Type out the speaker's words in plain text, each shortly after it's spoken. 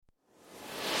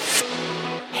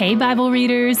Hey, Bible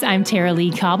readers, I'm Tara Lee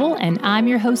Cobble, and I'm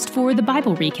your host for the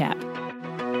Bible Recap.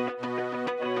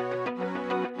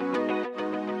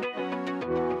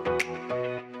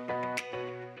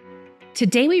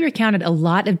 Today we recounted a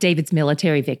lot of David's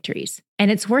military victories,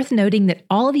 and it's worth noting that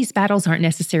all of these battles aren't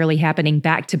necessarily happening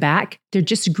back to back. They're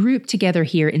just grouped together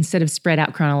here instead of spread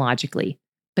out chronologically.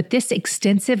 But this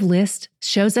extensive list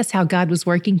shows us how God was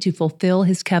working to fulfill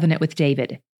his covenant with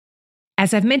David.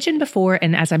 As I've mentioned before,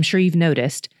 and as I'm sure you've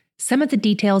noticed, some of the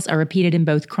details are repeated in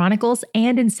both Chronicles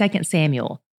and in 2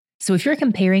 Samuel. So if you're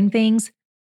comparing things,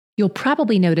 you'll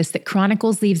probably notice that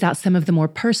Chronicles leaves out some of the more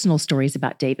personal stories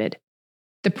about David.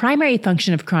 The primary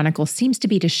function of Chronicles seems to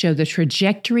be to show the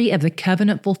trajectory of the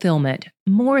covenant fulfillment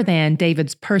more than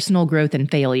David's personal growth and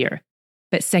failure.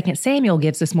 But 2 Samuel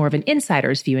gives us more of an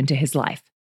insider's view into his life.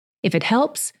 If it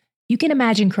helps, you can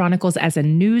imagine Chronicles as a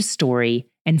news story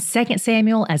and 2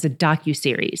 Samuel as a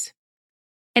docuseries.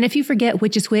 And if you forget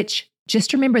which is which,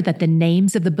 just remember that the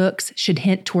names of the books should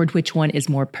hint toward which one is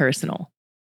more personal.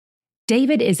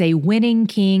 David is a winning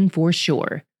king for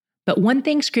sure. But one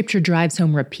thing Scripture drives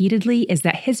home repeatedly is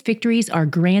that his victories are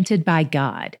granted by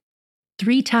God.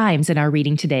 3 times in our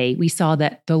reading today, we saw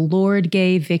that the Lord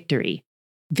gave victory.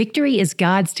 Victory is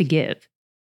God's to give.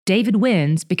 David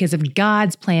wins because of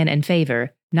God's plan and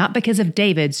favor, not because of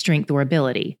David's strength or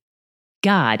ability.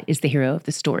 God is the hero of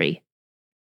the story.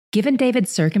 Given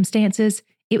David's circumstances,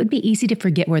 it would be easy to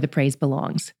forget where the praise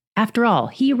belongs. After all,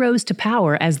 he rose to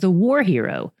power as the war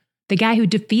hero, the guy who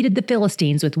defeated the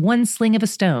Philistines with one sling of a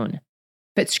stone.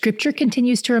 But Scripture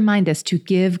continues to remind us to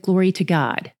give glory to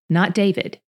God, not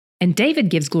David. And David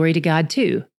gives glory to God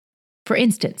too. For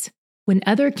instance, when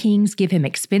other kings give him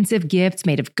expensive gifts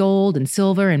made of gold and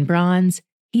silver and bronze,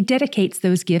 he dedicates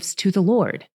those gifts to the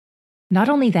Lord. Not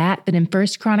only that, but in 1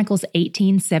 Chronicles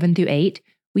 18, 7-8,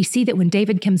 we see that when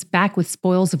David comes back with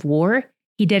spoils of war,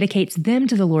 he dedicates them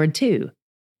to the Lord too.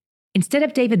 Instead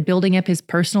of David building up his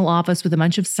personal office with a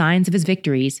bunch of signs of his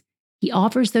victories, he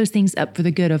offers those things up for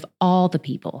the good of all the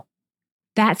people.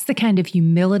 That's the kind of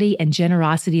humility and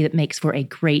generosity that makes for a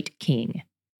great king.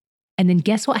 And then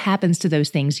guess what happens to those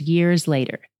things years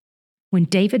later? When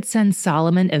David's son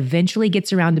Solomon eventually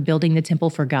gets around to building the temple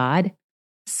for God,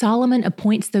 Solomon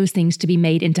appoints those things to be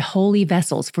made into holy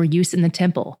vessels for use in the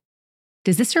temple.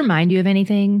 Does this remind you of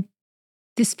anything?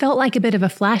 This felt like a bit of a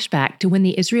flashback to when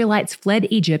the Israelites fled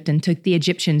Egypt and took the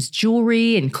Egyptians'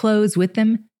 jewelry and clothes with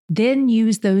them, then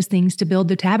used those things to build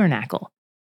the tabernacle.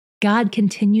 God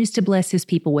continues to bless his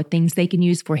people with things they can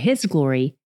use for his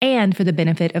glory and for the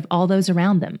benefit of all those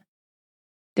around them.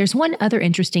 There's one other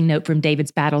interesting note from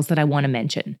David's battles that I want to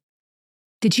mention.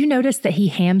 Did you notice that he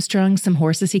hamstrung some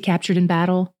horses he captured in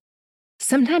battle?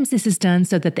 Sometimes this is done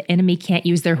so that the enemy can't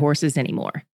use their horses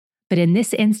anymore. But in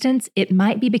this instance, it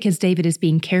might be because David is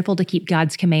being careful to keep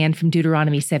God's command from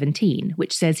Deuteronomy 17,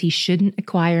 which says he shouldn't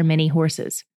acquire many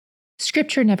horses.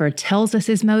 Scripture never tells us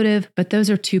his motive, but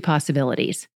those are 2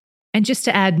 possibilities. And just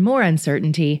to add more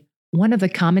uncertainty, one of the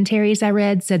commentaries I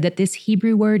read said that this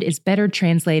Hebrew word is better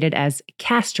translated as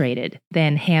castrated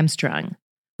than hamstrung,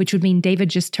 which would mean David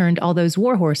just turned all those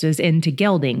war horses into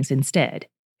geldings instead.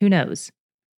 Who knows?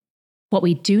 What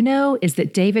we do know is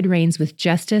that David reigns with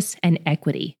justice and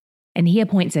equity, and he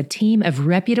appoints a team of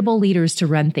reputable leaders to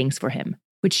run things for him,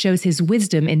 which shows his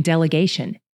wisdom in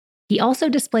delegation. He also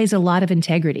displays a lot of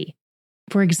integrity.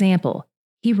 For example,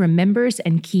 he remembers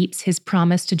and keeps his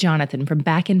promise to Jonathan from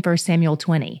back in 1 Samuel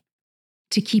 20.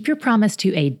 To keep your promise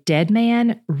to a dead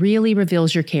man really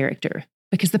reveals your character,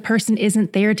 because the person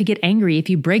isn't there to get angry if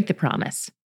you break the promise.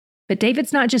 But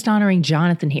David's not just honoring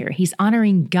Jonathan here, he's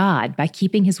honoring God by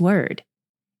keeping his word.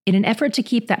 In an effort to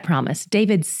keep that promise,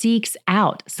 David seeks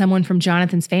out someone from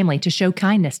Jonathan's family to show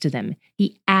kindness to them.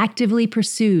 He actively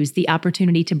pursues the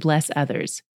opportunity to bless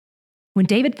others. When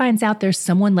David finds out there's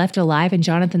someone left alive in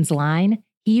Jonathan's line,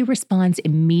 he responds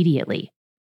immediately.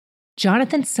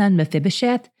 Jonathan's son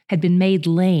Mephibosheth had been made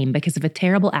lame because of a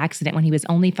terrible accident when he was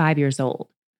only 5 years old.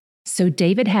 So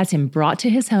David has him brought to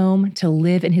his home to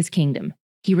live in his kingdom.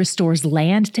 He restores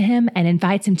land to him and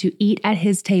invites him to eat at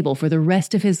his table for the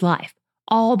rest of his life.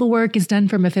 All the work is done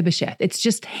for Mephibosheth. It's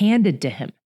just handed to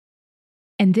him.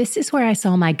 And this is where I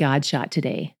saw my God shot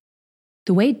today.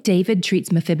 The way David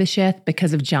treats Mephibosheth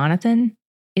because of Jonathan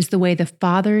is the way the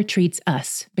Father treats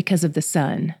us because of the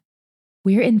Son.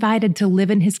 We're invited to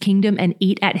live in his kingdom and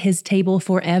eat at his table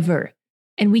forever.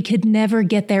 And we could never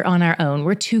get there on our own.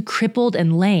 We're too crippled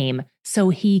and lame, so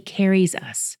he carries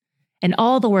us. And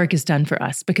all the work is done for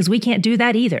us because we can't do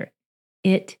that either.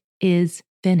 It is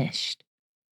finished.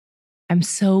 I'm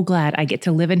so glad I get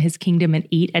to live in his kingdom and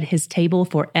eat at his table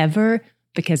forever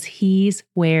because he's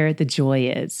where the joy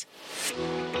is.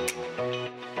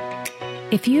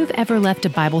 If you've ever left a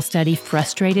Bible study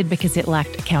frustrated because it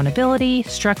lacked accountability,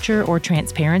 structure, or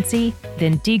transparency,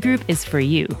 then D Group is for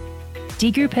you.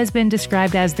 D Group has been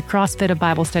described as the CrossFit of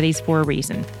Bible studies for a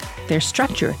reason. There's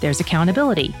structure, there's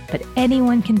accountability, but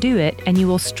anyone can do it, and you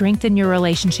will strengthen your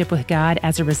relationship with God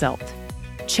as a result.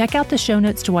 Check out the show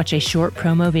notes to watch a short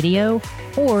promo video,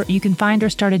 or you can find or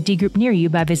start a D Group near you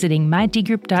by visiting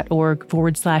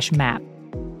mydgroup.org/map.